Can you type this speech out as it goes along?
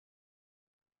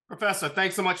Professor,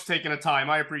 thanks so much for taking the time.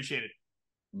 I appreciate it.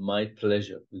 My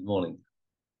pleasure. Good morning.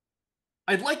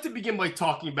 I'd like to begin by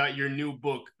talking about your new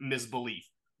book, Misbelief.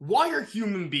 Why are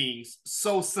human beings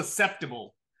so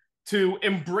susceptible to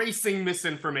embracing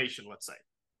misinformation, let's say?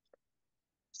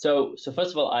 So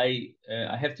first of all, I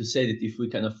have to say that if we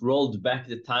kind of rolled back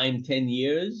the time 10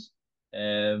 years,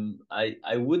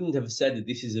 I wouldn't have said that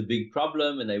this is a big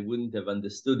problem, and I wouldn't have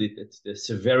understood it at the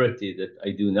severity that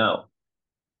I do now.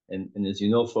 And as you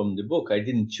know from the book, I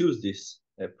didn't choose this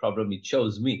problem; it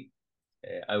chose me.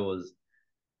 I was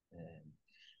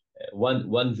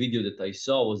one video that I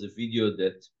saw was a video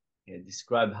that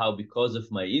described how, because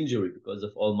of my injury, because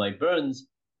of all my burns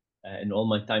and all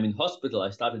my time in hospital, I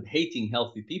started hating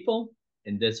healthy people,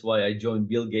 and that's why I joined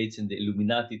Bill Gates and the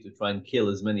Illuminati to try and kill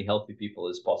as many healthy people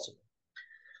as possible.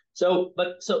 So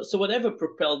whatever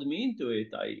propelled me into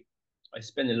it, I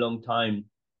spent a long time,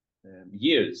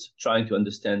 years, trying to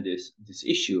understand this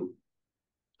issue.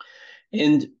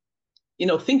 And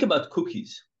think about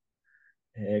cookies.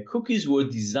 Cookies were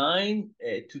designed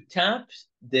to tap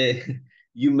the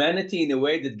humanity in a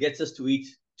way that gets us to eat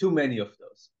too many of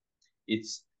those.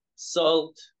 It's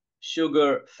salt,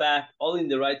 sugar, fat, all in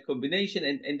the right combination,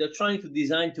 and they're trying to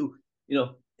design to,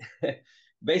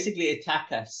 basically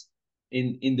attack us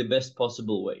in the best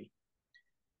possible way.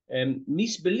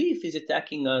 Misbelief is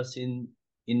attacking us in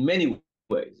many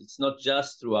ways. It's not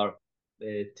just through our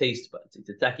taste buds. It's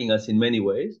attacking us in many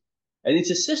ways, and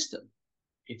it's a system.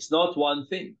 It's not one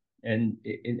thing. And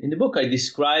in the book, I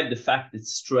describe the fact that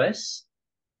stress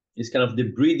is kind of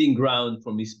the breeding ground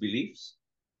for misbeliefs.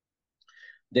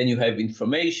 Then you have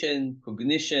information,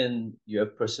 cognition, you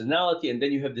have personality, and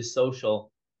then you have the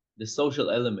social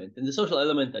element. And the social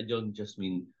element, I don't just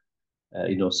mean,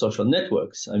 social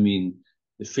networks. I mean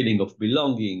the feeling of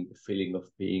belonging, the feeling of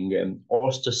being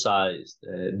ostracized,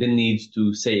 the need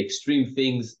to say extreme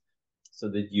things so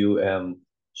that you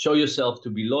show yourself to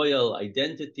be loyal,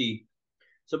 identity.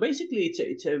 So basically,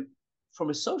 it's a from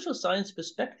a social science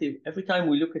perspective, every time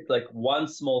we look at like one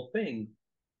small thing,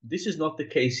 this is not the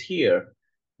case here.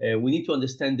 We need to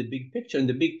understand the big picture, and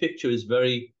the big picture is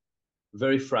very,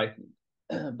 very frightening.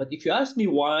 But if you ask me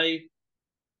why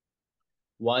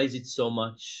is it so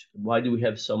much? Why do we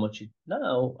have so much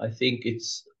now? I think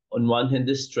it's, on one hand,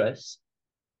 the stress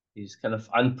is kind of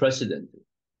unprecedented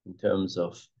in terms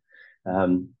of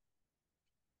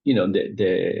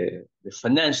the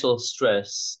financial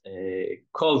stress,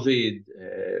 COVID,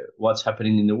 what's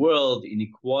happening in the world,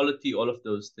 inequality, all of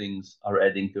those things are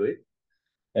adding to it.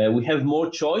 We have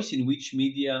more choice in which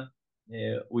media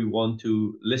we want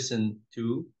to listen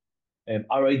to.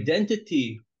 Our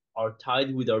identity are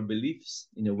tied with our beliefs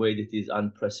in a way that is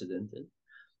unprecedented.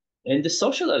 And the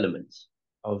social elements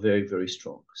are very, very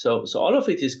strong. So all of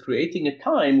it is creating a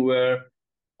time where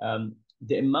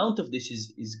the amount of this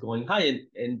is going high.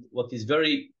 And what is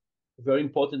very, very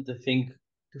important to think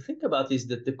about is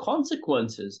that the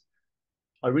consequences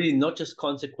are really not just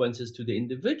consequences to the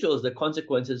individuals, the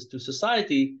consequences to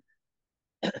society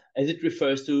as it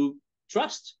refers to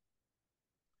trust.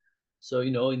 So,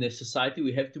 in a society,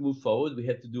 we have to move forward. We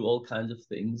have to do all kinds of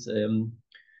things.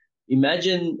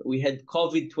 Imagine we had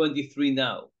COVID-23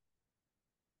 now.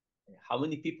 How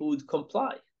many people would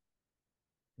comply?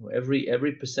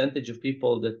 Every percentage of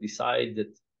people that decide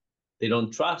that they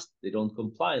don't trust, they don't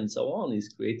comply, and so on, is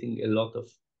creating a lot of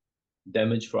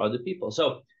damage for other people.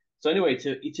 So anyway,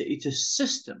 it's a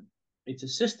system. It's a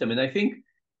system, and I think,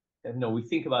 we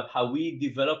think about how we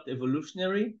developed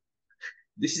evolutionary.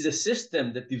 This is a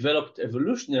system that developed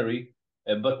evolutionary,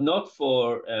 but not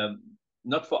for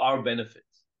our benefit.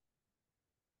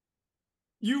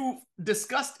 You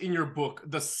discussed in your book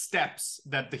the steps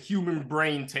that the human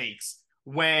brain takes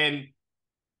when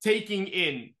taking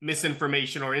in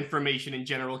misinformation or information in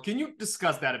general. Can you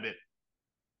discuss that a bit?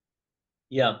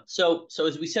 Yeah. So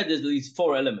as we said, there's these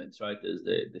four elements, right? There's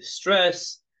the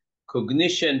stress,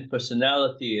 cognition,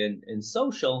 personality, and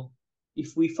social.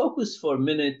 If we focus for a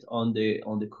minute on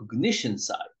the cognition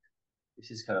side, this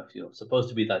is kind of supposed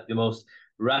to be like the most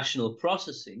rational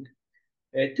processing.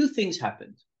 Two things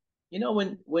happened.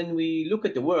 When we look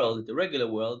at the world, the regular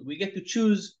world, we get to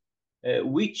choose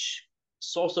which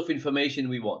source of information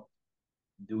we want.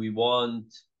 Do we want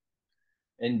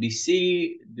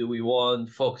NBC? Do we want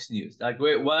Fox News? Like,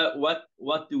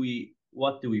 what do we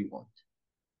want?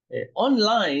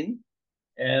 Online,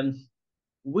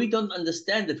 we don't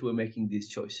understand that we're making these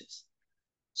choices.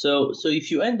 So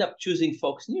if you end up choosing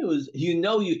Fox News,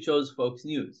 you chose Fox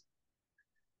News.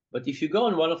 But if you go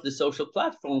on one of the social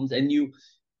platforms and you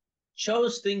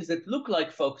chose things that look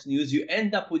like Fox News, you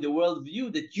end up with a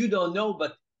worldview that you don't know,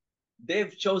 but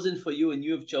they've chosen for you, and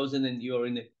you have chosen, and you're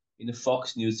in in a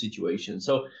Fox News situation.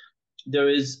 So there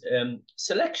is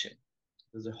selection.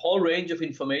 There's a whole range of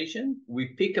information. We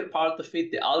pick a part of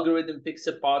it. The algorithm picks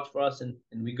a part for us, and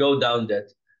we go down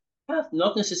that path,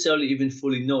 not necessarily even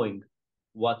fully knowing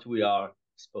what we are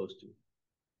exposed to.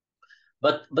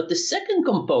 But the second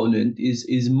component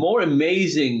is more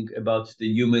amazing about the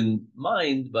human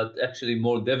mind, but actually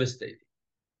more devastating.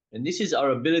 And this is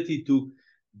our ability to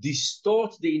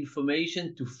distort the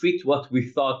information to fit what we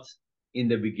thought in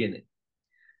the beginning.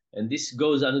 And this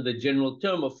goes under the general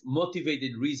term of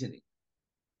motivated reasoning.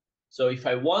 So if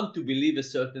I want to believe a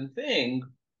certain thing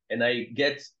and I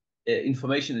get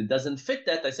information that doesn't fit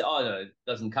that, I say, oh, no, it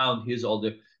doesn't count. Here's all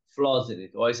the flaws in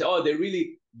it. Or I say, oh, they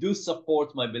really do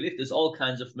support my belief. There's all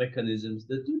kinds of mechanisms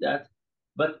that do that.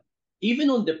 But even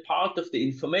on the part of the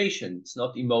information, it's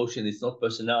not emotion, it's not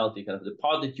personality, kind of the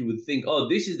part that you would think, oh,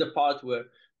 this is the part where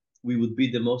we would be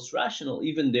the most rational.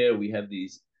 Even there, we have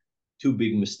these two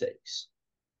big mistakes.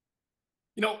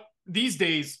 You know, these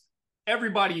days,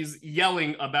 everybody is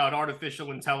yelling about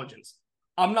artificial intelligence.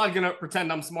 I'm not going to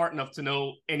pretend I'm smart enough to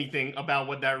know anything about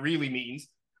what that really means,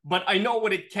 but I know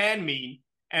what it can mean.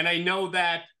 And I know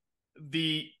that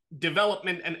the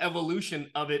development and evolution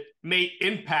of it may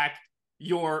impact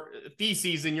your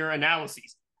theses and your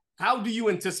analyses. How do you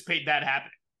anticipate that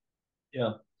happening?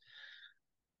 Yeah.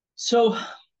 So,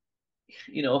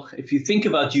 you know, if you think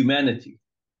about humanity,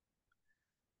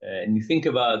 and you think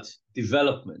about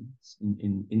development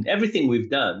in everything we've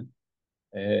done,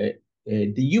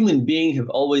 the human being have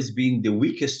always been the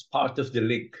weakest part of the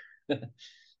link.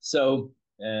 So,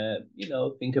 you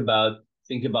know, think about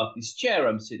this chair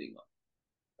I'm sitting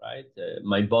on, right?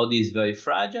 My body is very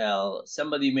fragile.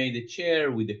 Somebody made a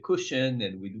chair with a cushion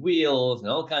and with wheels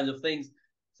and all kinds of things,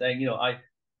 saying, you know,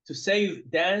 to save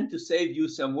you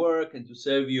some work and to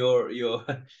save your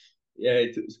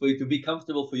for you to be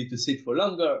comfortable, for you to sit for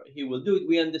longer, he will do it.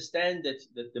 We understand that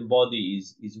the body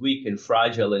is weak and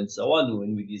fragile and so on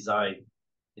when we design,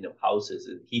 you know, houses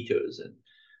and heaters and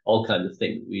all kinds of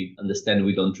things. We understand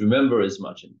we don't remember as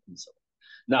much and so on.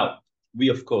 Now, we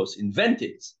of course invent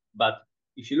it, but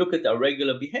if you look at our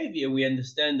regular behavior, we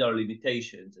understand our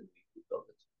limitations and we build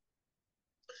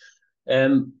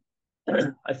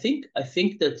it. I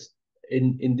think that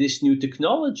in this new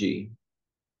technology,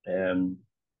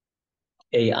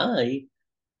 AI,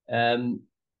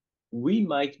 we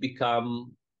might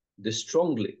become the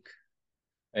strong link,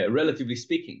 relatively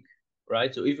speaking,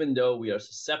 right? So even though we are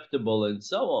susceptible and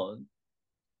so on,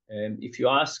 if you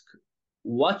ask,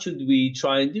 what should we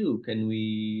try and do? Can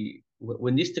we,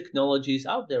 when this technology is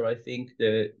out there, I think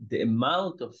the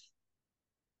amount of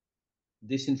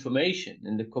disinformation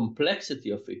and the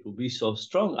complexity of it will be so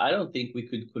strong. I don't think we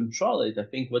could control it. I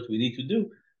think what we need to do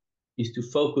is to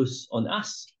focus on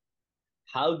us.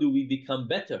 How do we become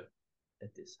better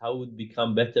at this? How would we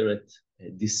become better at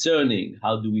discerning?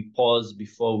 How do we pause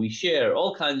before we share?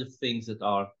 All kinds of things that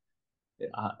are,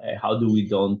 how do we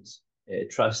don't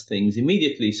trust things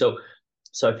immediately? So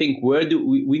I think where do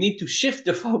we need to shift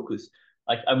the focus?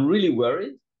 Like, I'm really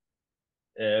worried,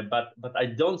 but I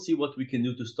don't see what we can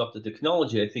do to stop the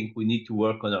technology. I think we need to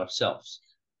work on ourselves.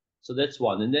 So that's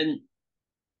one. And then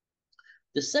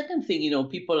the second thing, you know,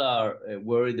 people are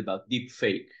worried about deep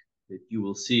fake, that you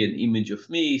will see an image of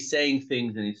me saying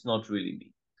things and it's not really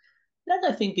me. That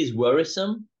I think is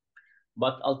worrisome,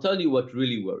 but I'll tell you what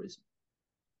really worries me.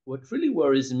 What really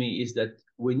worries me is that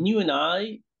when you and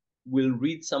I will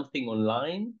read something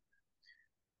online,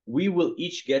 we will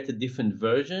each get a different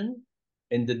version,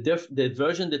 and the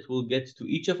version that will get to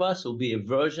each of us will be a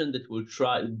version that will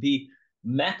be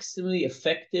maximally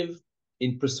effective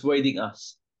in persuading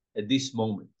us at this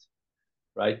moment,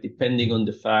 right? Depending on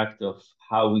the fact of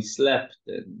how we slept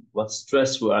and what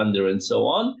stress we're under and so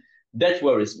on. That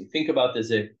worries me. Think about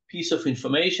there's a piece of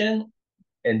information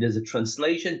and there's a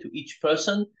translation to each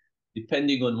person,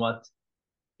 depending on what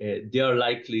they are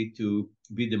likely to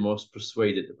be the most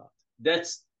persuaded about.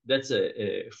 That's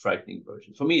a frightening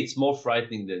version. For me, it's more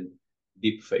frightening than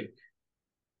deep fake.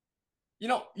 You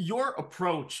know, your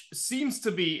approach seems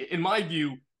to be, in my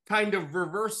view, kind of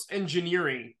reverse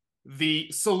engineering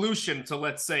the solution to,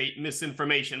 let's say,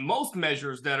 misinformation. Most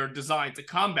measures that are designed to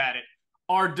combat it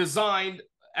are designed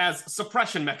as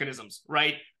suppression mechanisms,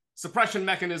 right? Suppression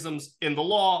mechanisms in the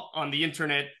law, on the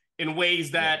internet, in ways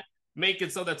that make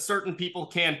it so that certain people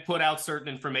can't put out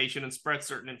certain information and spread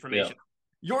certain information.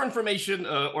 Your information,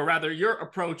 or rather your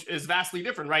approach, is vastly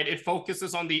different, right? It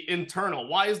focuses on the internal.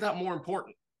 Why is that more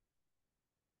important?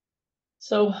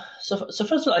 So first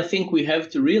of all, I think we have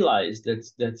to realize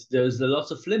that there's a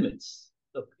lot of limits.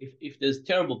 Look, if there's a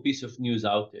terrible piece of news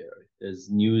out there, if there's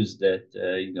news that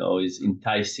is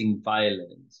enticing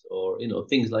violence, or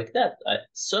things like that.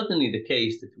 Certainly the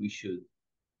case that we should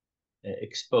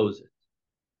expose it.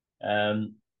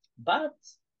 But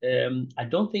I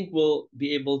don't think we'll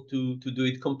be able to do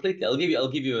it completely.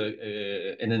 I'll give you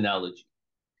an analogy.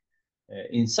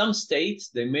 In some states,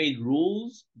 they made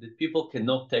rules that people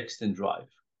cannot text and drive,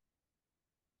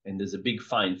 and there's a big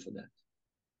fine for that.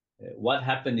 What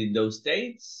happened in those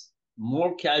states?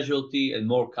 More casualty and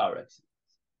more car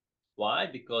accidents. Why?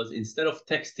 Because instead of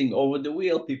texting over the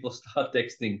wheel, people start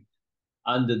texting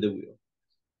under the wheel.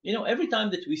 Every time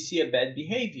that we see a bad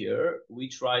behavior, we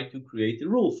try to create a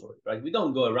rule for it, right? We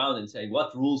don't go around and say,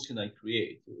 what rules can I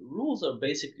create? Rules are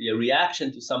basically a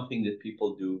reaction to something that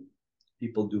people do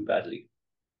badly.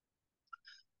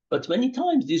 But many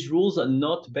times these rules are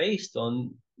not based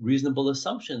on reasonable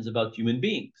assumptions about human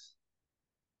beings.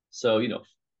 So,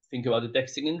 think about the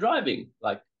texting and driving.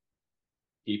 Like,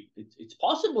 it's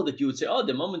possible that you would say, oh,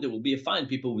 the moment there will be a fine,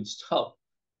 people would stop.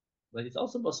 But it's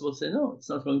also possible to say, no, it's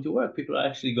not going to work. People are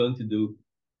actually going to do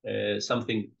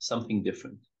something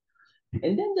different.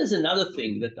 And then there's another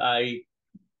thing that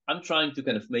I'm trying to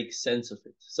kind of make sense of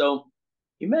it. So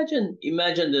imagine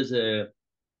there's a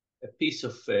piece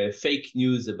of fake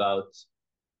news about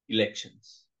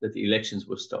elections, that the elections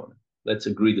were stolen. Let's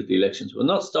agree that the elections were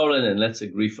not stolen, and let's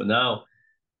agree for now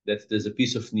that there's a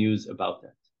piece of news about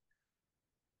that.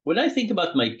 When I think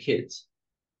about my kids,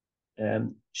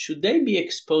 should they be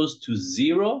exposed to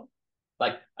zero?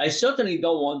 Like, I certainly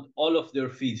don't want all of their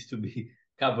feeds to be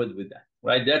covered with that,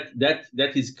 right?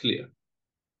 That is clear.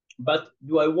 But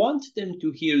do I want them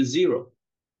to hear zero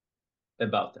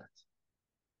about that?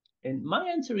 And my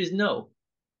answer is no.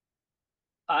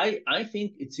 I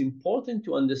think it's important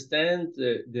to understand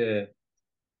the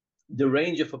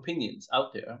range of opinions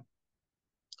out there,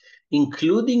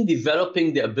 including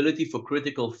developing the ability for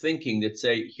critical thinking that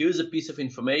say, here's a piece of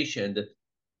information that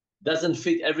doesn't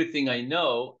fit everything I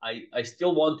know. I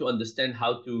still want to understand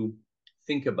how to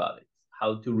think about it,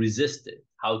 how to resist it,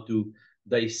 how to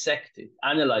dissect it,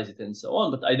 analyze it, and so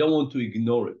on, but I don't want to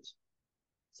ignore it.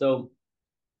 So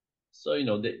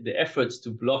the efforts to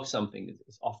block something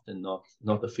is often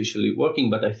not officially working,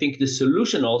 but I think the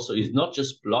solution also is not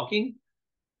just blocking.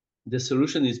 The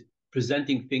solution is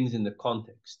presenting things in the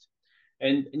context.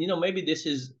 And maybe this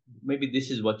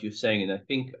is what you're saying, and I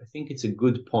think it's a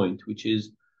good point, which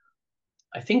is,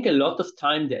 I think a lot of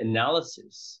time the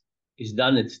analysis is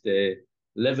done at the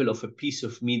level of a piece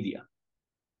of media.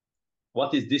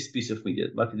 What is this piece of media?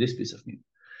 What is this piece of media?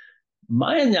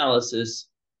 My analysis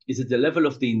is at the level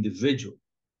of the individual.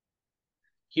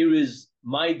 Here is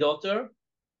my daughter,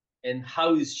 and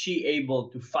how is she able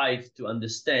to fight, to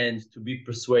understand, to be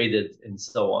persuaded, and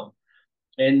so on.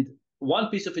 And one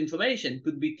piece of information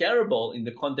could be terrible in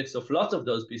the context of lots of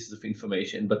those pieces of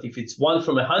information, but if it's 1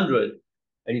 from 100,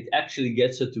 and it actually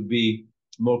gets her to be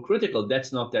more critical,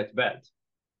 that's not that bad.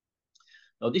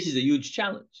 Now, this is a huge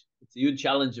challenge. It's a huge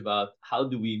challenge about how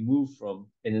do we move from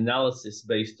an analysis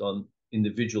based on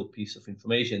individual piece of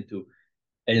information to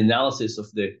an analysis of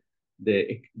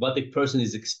what a person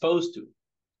is exposed to.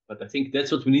 But I think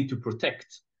that's what we need to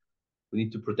protect. We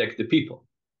need to protect the people.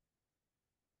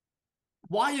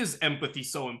 Why is empathy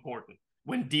so important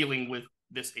when dealing with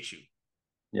this issue?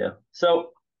 Yeah.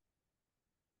 So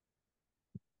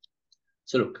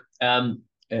look,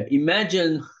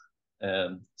 imagine.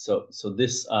 So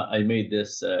this I made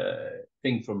this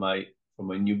thing for my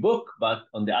new book, but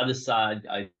on the other side,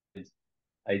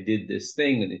 I did this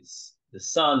thing, and it's the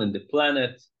sun and the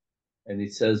planet, and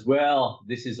it says, well,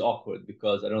 this is awkward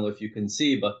because I don't know if you can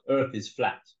see, but Earth is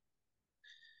flat.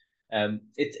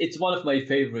 It's one of my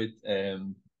favorite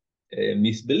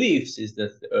misbeliefs, is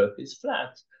that the Earth is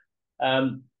flat.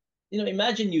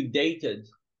 Imagine you dated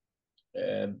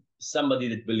somebody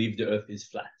that believed the Earth is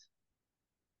flat.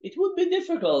 It would be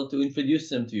difficult to introduce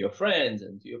them to your friends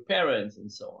and to your parents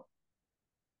and so on.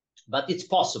 But it's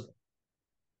possible.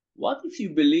 What if you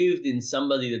believed in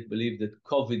somebody that believed that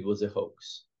COVID was a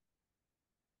hoax?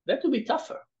 That would be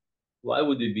tougher. Why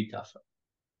would it be tougher?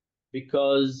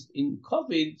 Because in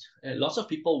COVID, lots of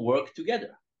people worked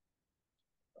together.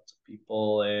 Lots of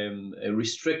people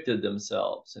restricted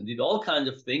themselves and did all kinds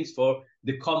of things for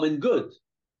the common good,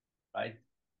 right?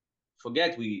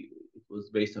 Forget it was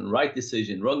based on right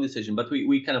decision, wrong decision, but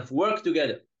we kind of worked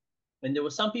together. And there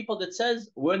were some people that says,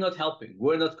 we're not helping,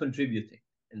 we're not contributing,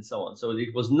 and so on. So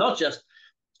it was not just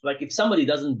like, if somebody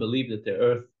doesn't believe that the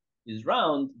Earth is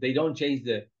round, they don't change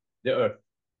the Earth.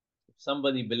 If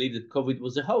somebody believed that COVID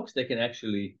was a hoax, they can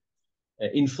actually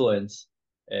influence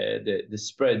the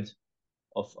spread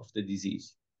of the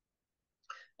disease.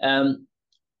 And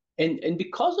and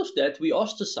because of that, we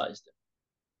ostracize them,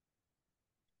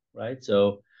 right?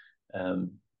 So,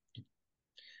 um,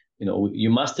 you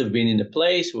must have been in a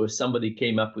place where somebody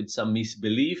came up with some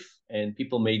misbelief and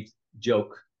people made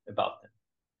joke about them.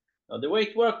 Now, the way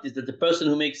it worked is that the person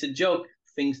who makes a joke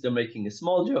thinks they're making a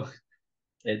small joke.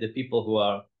 And the people who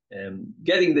are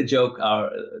getting the joke are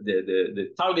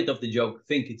the target of the joke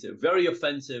think it's a very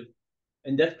offensive,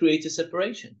 and that creates a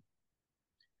separation.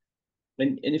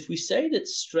 And if we say that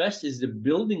stress is the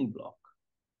building block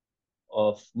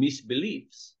of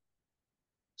misbeliefs,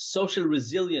 social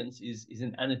resilience is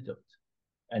an antidote.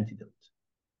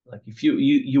 Like if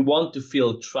you want to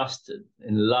feel trusted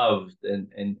and loved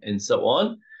and so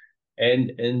on,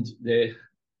 and then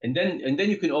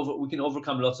we can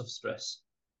overcome lots of stress.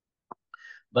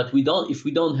 But if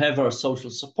we don't have our social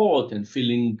support and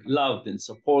feeling loved and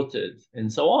supported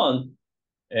and so on,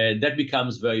 that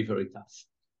becomes very, very tough.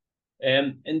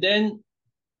 And then,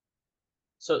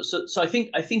 so I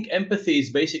think empathy is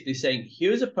basically saying,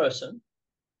 here's a person,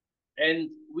 and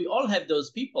we all have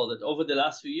those people that over the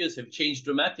last few years have changed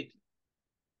dramatically,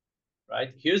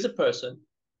 right? Here's a person.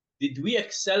 Did we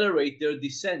accelerate their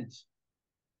descent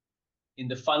in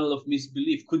the funnel of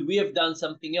misbelief? Could we have done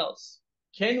something else?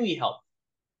 Can we help?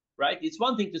 Right? It's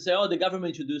one thing to say, oh, the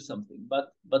government should do something,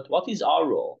 but what is our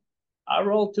role? Our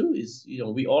role too is,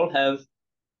 we all have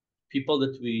people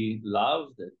that we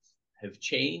love, that have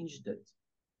changed, that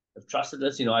have trusted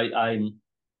us.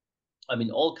 I'm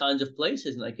in all kinds of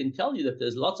places, and I can tell you that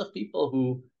there's lots of people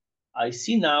who I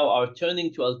see now are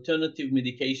turning to alternative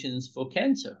medications for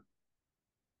cancer.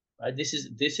 Right? This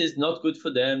is not good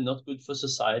for them, not good for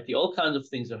society. All kinds of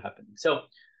things are happening.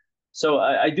 So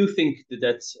I do think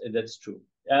that's true.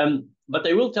 But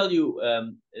I will tell you,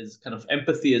 as kind of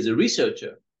empathy as a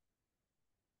researcher,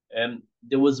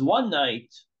 there was one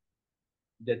night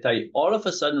that I all of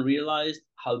a sudden realized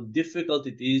how difficult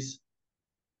it is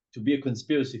to be a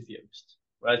conspiracy theorist,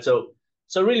 right? So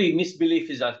really, misbelief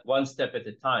is at one step at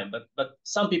a time. But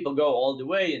some people go all the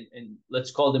way, and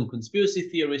let's call them conspiracy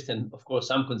theorists. And of course,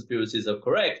 some conspiracies are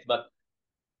correct. But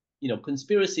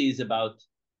conspiracy is about,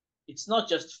 it's not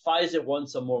just Pfizer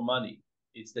wants some more money.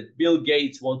 It's that Bill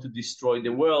Gates wants to destroy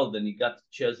the world, and he got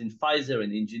shares in Pfizer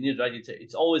and engineers, right?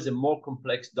 It's always a more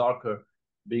complex, darker,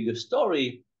 bigger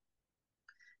story.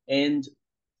 And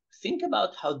think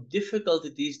about how difficult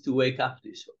it is to wake up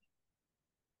this way.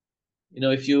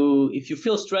 If you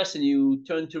feel stress and you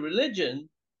turn to religion,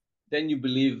 then you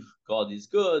believe God is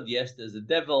good. Yes, there's a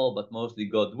devil, but mostly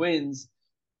God wins.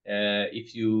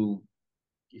 If you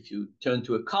turn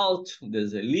to a cult,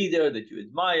 there's a leader that you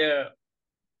admire.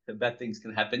 Bad things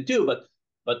can happen too,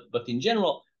 but in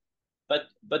general, but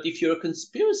if you're a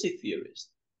conspiracy theorist,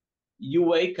 you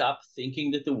wake up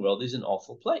thinking that the world is an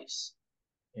awful place,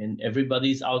 and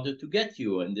everybody's out there to get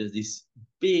you, and there's these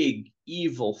big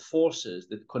evil forces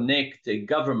that connect the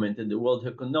government and the World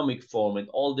Economic Forum and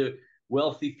all the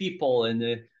wealthy people and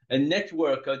a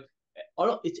network.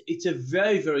 It's a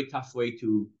very, very tough way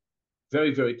to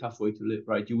live,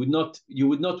 right? You would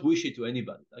not wish it to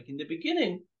anybody. Like in the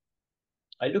beginning,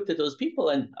 I looked at those people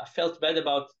and I felt bad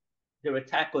about their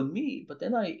attack on me, but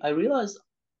then I realized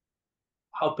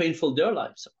how painful their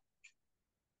lives are.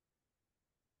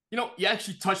 You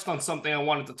actually touched on something I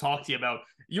wanted to talk to you about.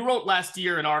 You wrote last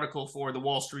year an article for the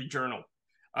Wall Street Journal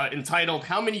entitled,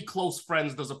 "How Many Close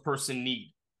Friends Does a Person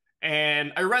Need?"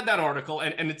 And I read that article,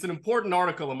 and it's an important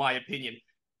article in my opinion.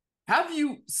 Have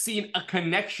you seen a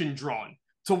connection drawn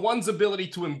to one's ability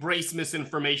to embrace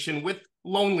misinformation with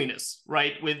loneliness,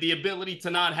 right? With the ability to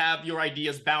not have your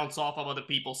ideas bounce off of other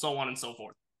people, so on and so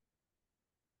forth?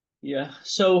 Yeah.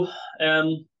 So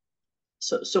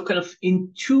kind of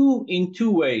in two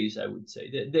ways, I would say.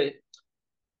 The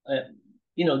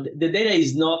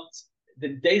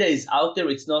data is out there.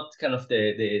 It's not kind of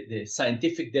the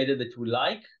scientific data that we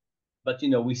like, but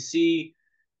we see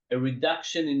a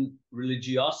reduction in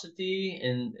religiosity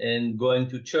and going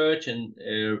to church and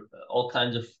all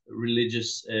kinds of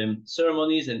religious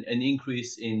ceremonies, and an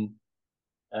increase in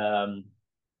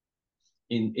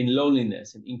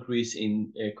loneliness, an increase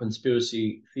in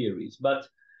conspiracy theories. But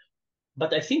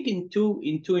I think in two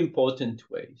important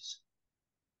ways.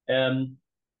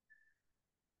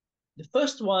 The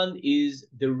first one is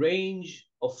the range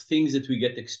of things that we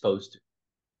get exposed to.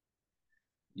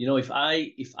 If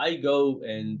I go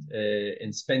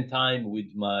and spend time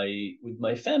with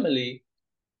my family,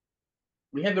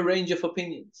 we have a range of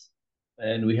opinions,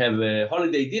 and we have a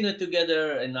holiday dinner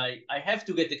together, and I have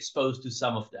to get exposed to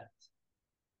some of that.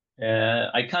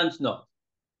 I can't not.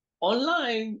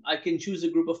 Online, I can choose a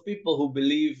group of people who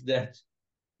believe that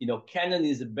Canon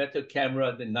is a better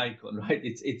camera than Nikon, right?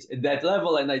 It's at that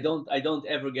level, and I don't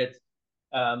ever get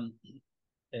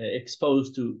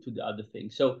exposed to the other thing.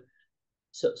 So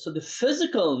the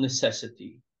physical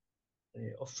necessity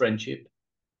of friendship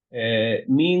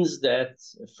means that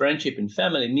friendship and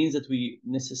family means that we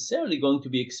necessarily going to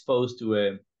be exposed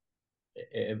to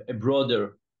a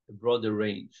broader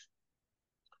range.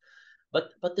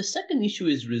 But the second issue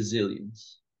is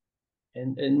resilience.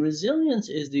 And resilience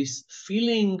is this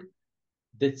feeling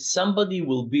that somebody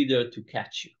will be there to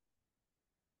catch you.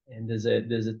 And there's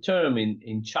a term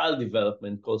in child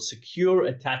development called secure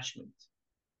attachment.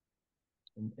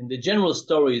 And the general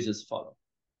story is as follows.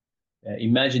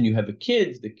 Imagine you have a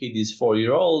kid, the kid is 4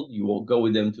 years old, you will go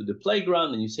with them to the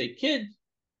playground and you say, kid,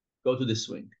 go to the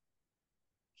swing.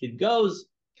 Kid goes,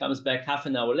 comes back half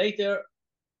an hour later,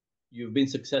 you've been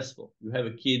successful. You have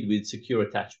a kid with secure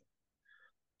attachment.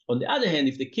 On the other hand,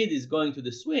 if the kid is going to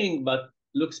the swing, but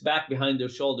looks back behind their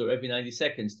shoulder every 90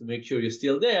 seconds to make sure you're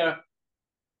still there,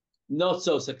 not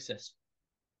so successful.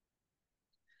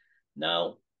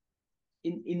 Now,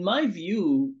 in my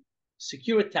view,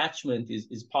 secure attachment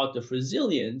is part of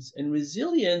resilience, and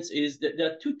resilience is that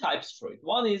there are two types for it.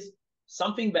 One is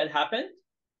something bad happened,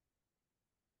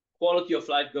 quality of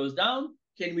life goes down,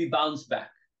 can we bounce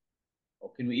back?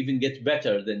 Or can we even get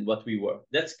better than what we were?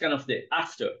 That's kind of the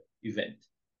after event.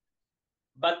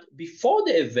 But before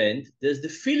the event, there's the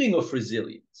feeling of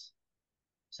resilience.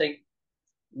 Saying,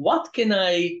 what can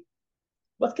I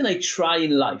try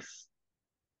in life?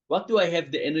 What do I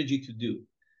have the energy to do?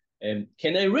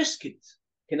 Can I risk it?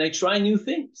 Can I try new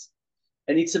things?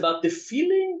 And it's about the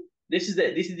feeling. This is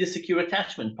the secure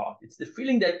attachment part. It's the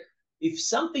feeling that if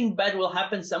something bad will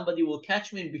happen, somebody will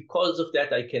catch me, and because of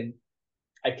that, I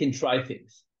can try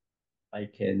things. I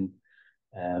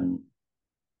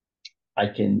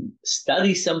can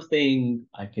study something.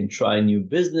 I can try a new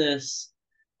business.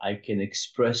 I can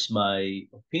express my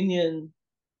opinion.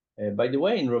 By the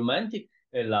way, in romantic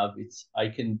love, I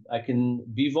can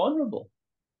be vulnerable.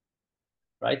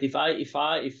 Right? If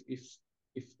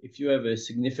you have a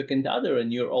significant other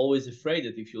and you're always afraid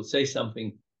that if you'll say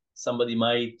something, somebody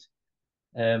might,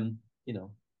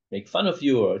 make fun of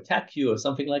you or attack you or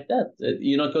something like that,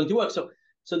 you're not going to work.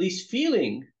 So this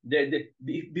feeling that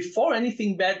before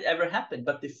anything bad ever happened,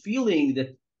 but the feeling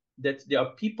that there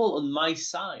are people on my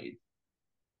side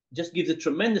just gives a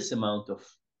tremendous amount of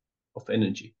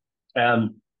energy.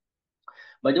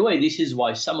 By the way, this is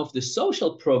why some of the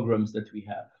social programs that we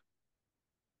have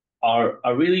are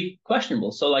really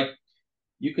questionable. So like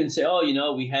you can say,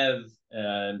 we have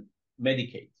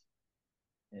Medicaid,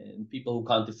 and people who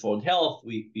can't afford health,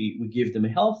 we give them a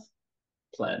health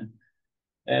plan.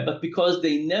 But because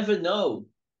they never know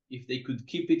if they could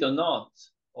keep it or not,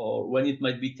 or when it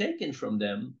might be taken from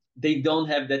them, they don't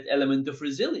have that element of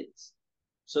resilience.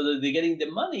 So that they're getting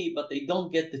the money, but they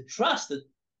don't get the trust that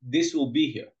this will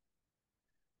be here.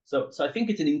 So I think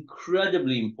it's an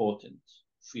incredibly important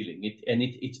feeling.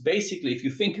 It's basically, if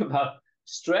you think about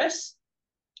stress,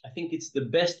 I think it's the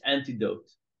best antidote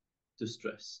to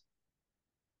stress.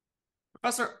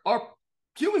 Professor, are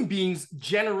human beings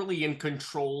generally in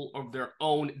control of their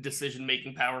own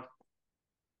decision-making power?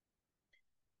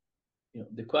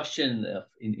 The question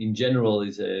in general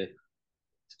is it's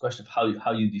a question of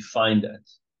how you define that.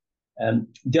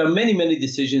 There are many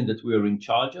decisions that we are in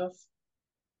charge of,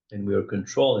 and we are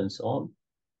control and so on.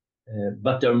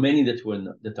 But there are many that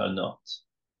are not.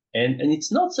 And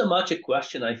it's not so much a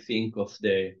question, I think, of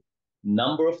the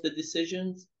number of the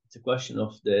decisions. It's a question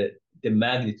of the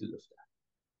magnitude of that.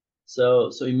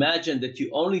 So imagine that you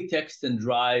only text and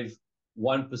drive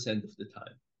 1% of the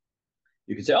time.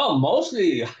 You can say,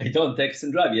 mostly I don't text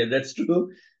and drive. Yeah, that's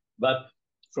true. But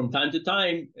from time to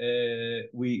time,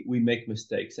 we make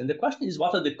mistakes. And the question is,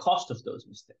 what are the cost of those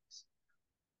mistakes?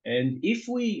 And if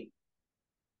we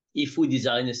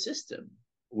design a system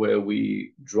where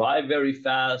we drive very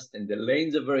fast and the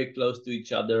lanes are very close to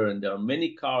each other and there are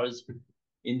many cars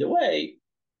in the way,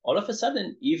 all of a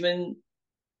sudden, even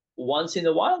once in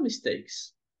a while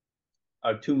mistakes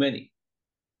are too many.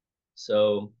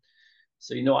 So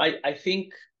I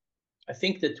think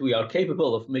that we are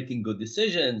capable of making good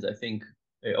decisions. I think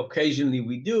occasionally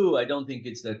we do. I don't think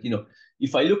it's that,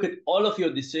 if I look at all of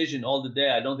your decision all the day,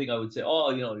 I don't think I would say,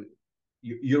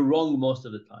 you're wrong most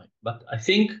of the time. But I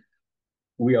think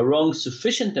we are wrong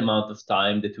sufficient amount of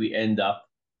time that we end up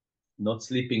not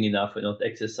sleeping enough and not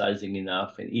exercising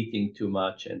enough and eating too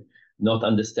much and not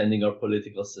understanding our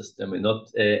political system and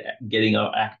not getting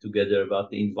our act together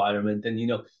about the environment. And,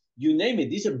 you name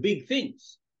it, these are big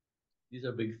things. These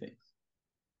are big things.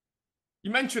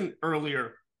 You mentioned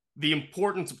earlier the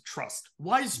importance of trust.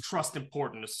 Why is trust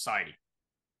important to society?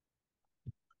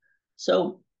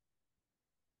 So,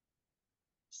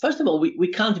 first of all,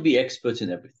 we can't be experts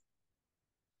in everything.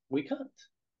 We can't.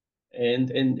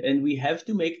 And we have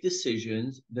to make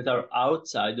decisions that are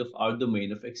outside of our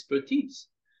domain of expertise.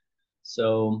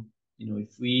 So,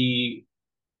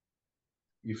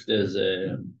 if there's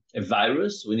a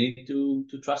virus, we need to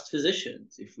trust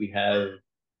physicians. If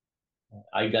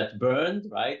I got burned,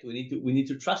 right? We need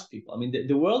to trust people. I mean,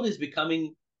 the world is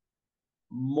becoming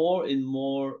more and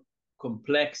more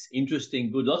complex,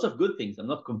 interesting, good, lots of good things. I'm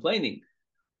not complaining,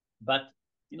 but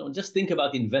just think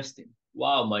about investing.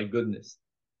 Wow, my goodness,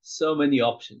 so many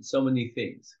options, so many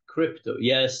things. Crypto,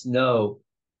 yes, no,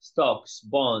 stocks,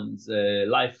 bonds,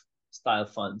 lifestyle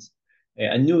funds,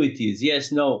 annuities,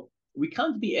 yes, no. We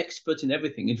can't be experts in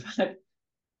everything. In fact,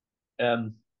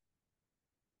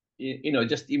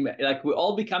 like we're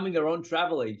all becoming our own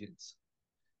travel agents,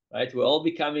 right? We're all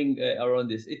becoming our own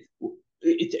this.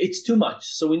 It's too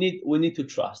much. So we need to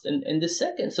trust. And the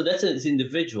second, so that's as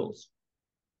individuals.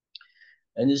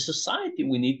 And as society,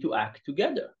 we need to act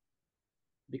together,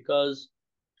 because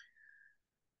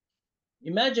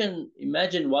imagine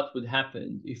what would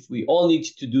happen if we all need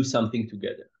to do something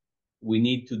together. We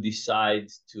need to decide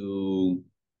to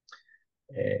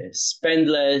spend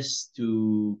less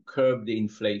to curb the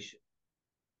inflation,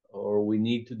 or we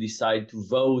need to decide to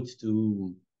vote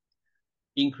to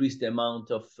increase the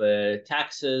amount of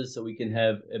taxes so we can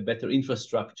have a better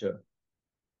infrastructure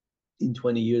in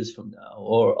 20 years from now,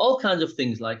 or all kinds of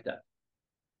things like that.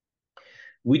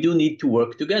 We do need to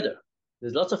work together.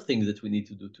 There's lots of things that we need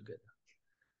to do together.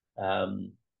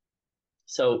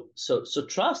 So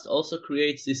trust also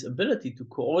creates this ability to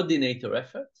coordinate our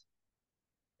efforts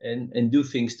and do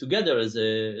things together as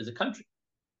a country.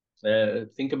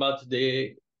 Think about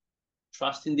the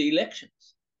trust in the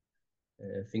elections.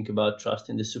 Think about trust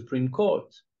in the Supreme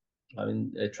Court. I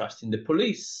mean, trust in the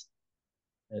police.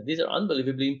 These are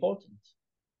unbelievably important.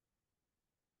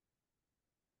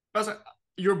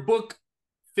 Your book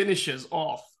finishes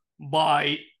off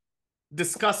by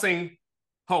discussing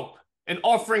hope and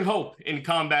offering hope in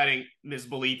combating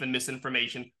misbelief and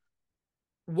misinformation.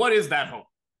 What is that hope?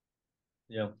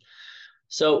 Yeah.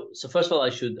 So first of all, I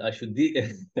should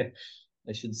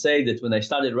say that when I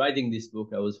started writing this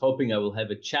book, I was hoping I will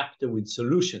have a chapter with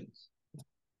solutions.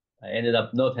 I ended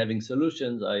up not having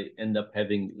solutions. I end up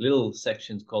having little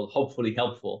sections called hopefully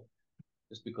helpful,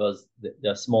 just because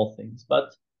they're small things.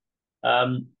 But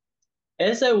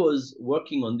as I was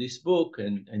working on this book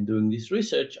and doing this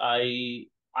research, I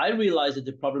realized that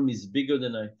the problem is bigger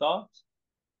than I thought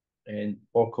and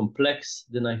more complex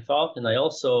than I thought. And I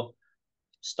also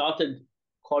started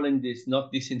calling this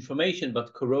not disinformation,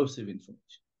 but corrosive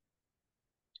information,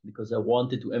 because I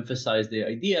wanted to emphasize the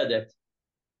idea that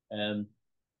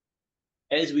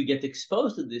as we get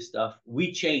exposed to this stuff,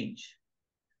 we change.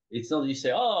 It's not that you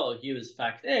say, oh, here's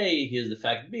fact A, here's the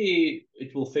fact B,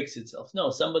 it will fix itself.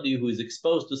 No, somebody who is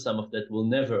exposed to some of that will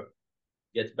never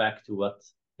get back to what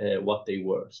they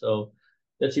were. So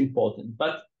that's important.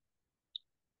 But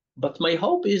my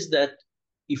hope is that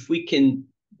if we can,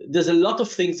 there's a lot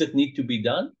of things that need to be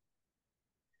done.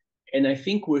 And I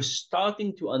think we're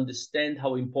starting to understand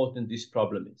how important this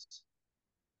problem is.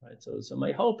 Right? So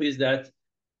my hope is that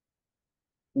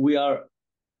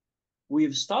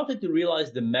we've started to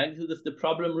realize the magnitude of the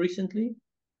problem recently,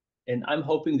 and I'm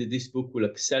hoping that this book will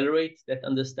accelerate that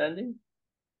understanding.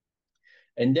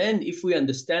 And then if we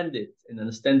understand it and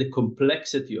understand the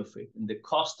complexity of it and the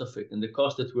cost of it and the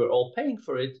cost that we're all paying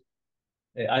for it,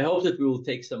 I hope that we will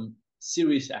take some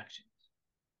serious actions,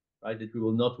 right? That we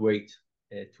will not wait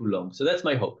too long. So that's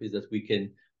my hope, is that we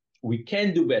can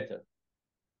do better.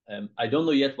 I don't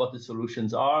know yet what the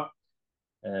solutions are.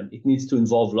 It needs to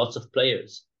involve lots of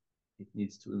players. It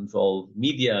needs to involve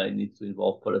media. It needs to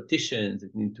involve politicians.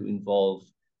 It needs to involve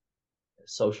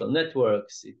social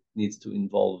networks. It needs to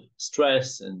involve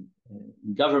stress and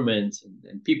governments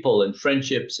and people and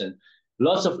friendships, and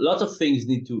lots of things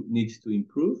need to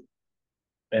improve.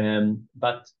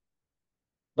 But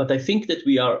I think that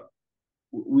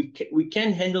we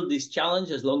can handle this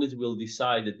challenge as long as we'll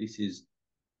decide that this is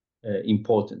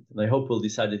important. And I hope we'll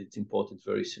decide that it's important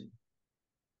very soon.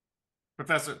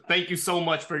 Professor, thank you so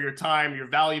much for your time, your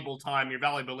valuable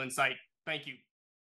insight. Thank you.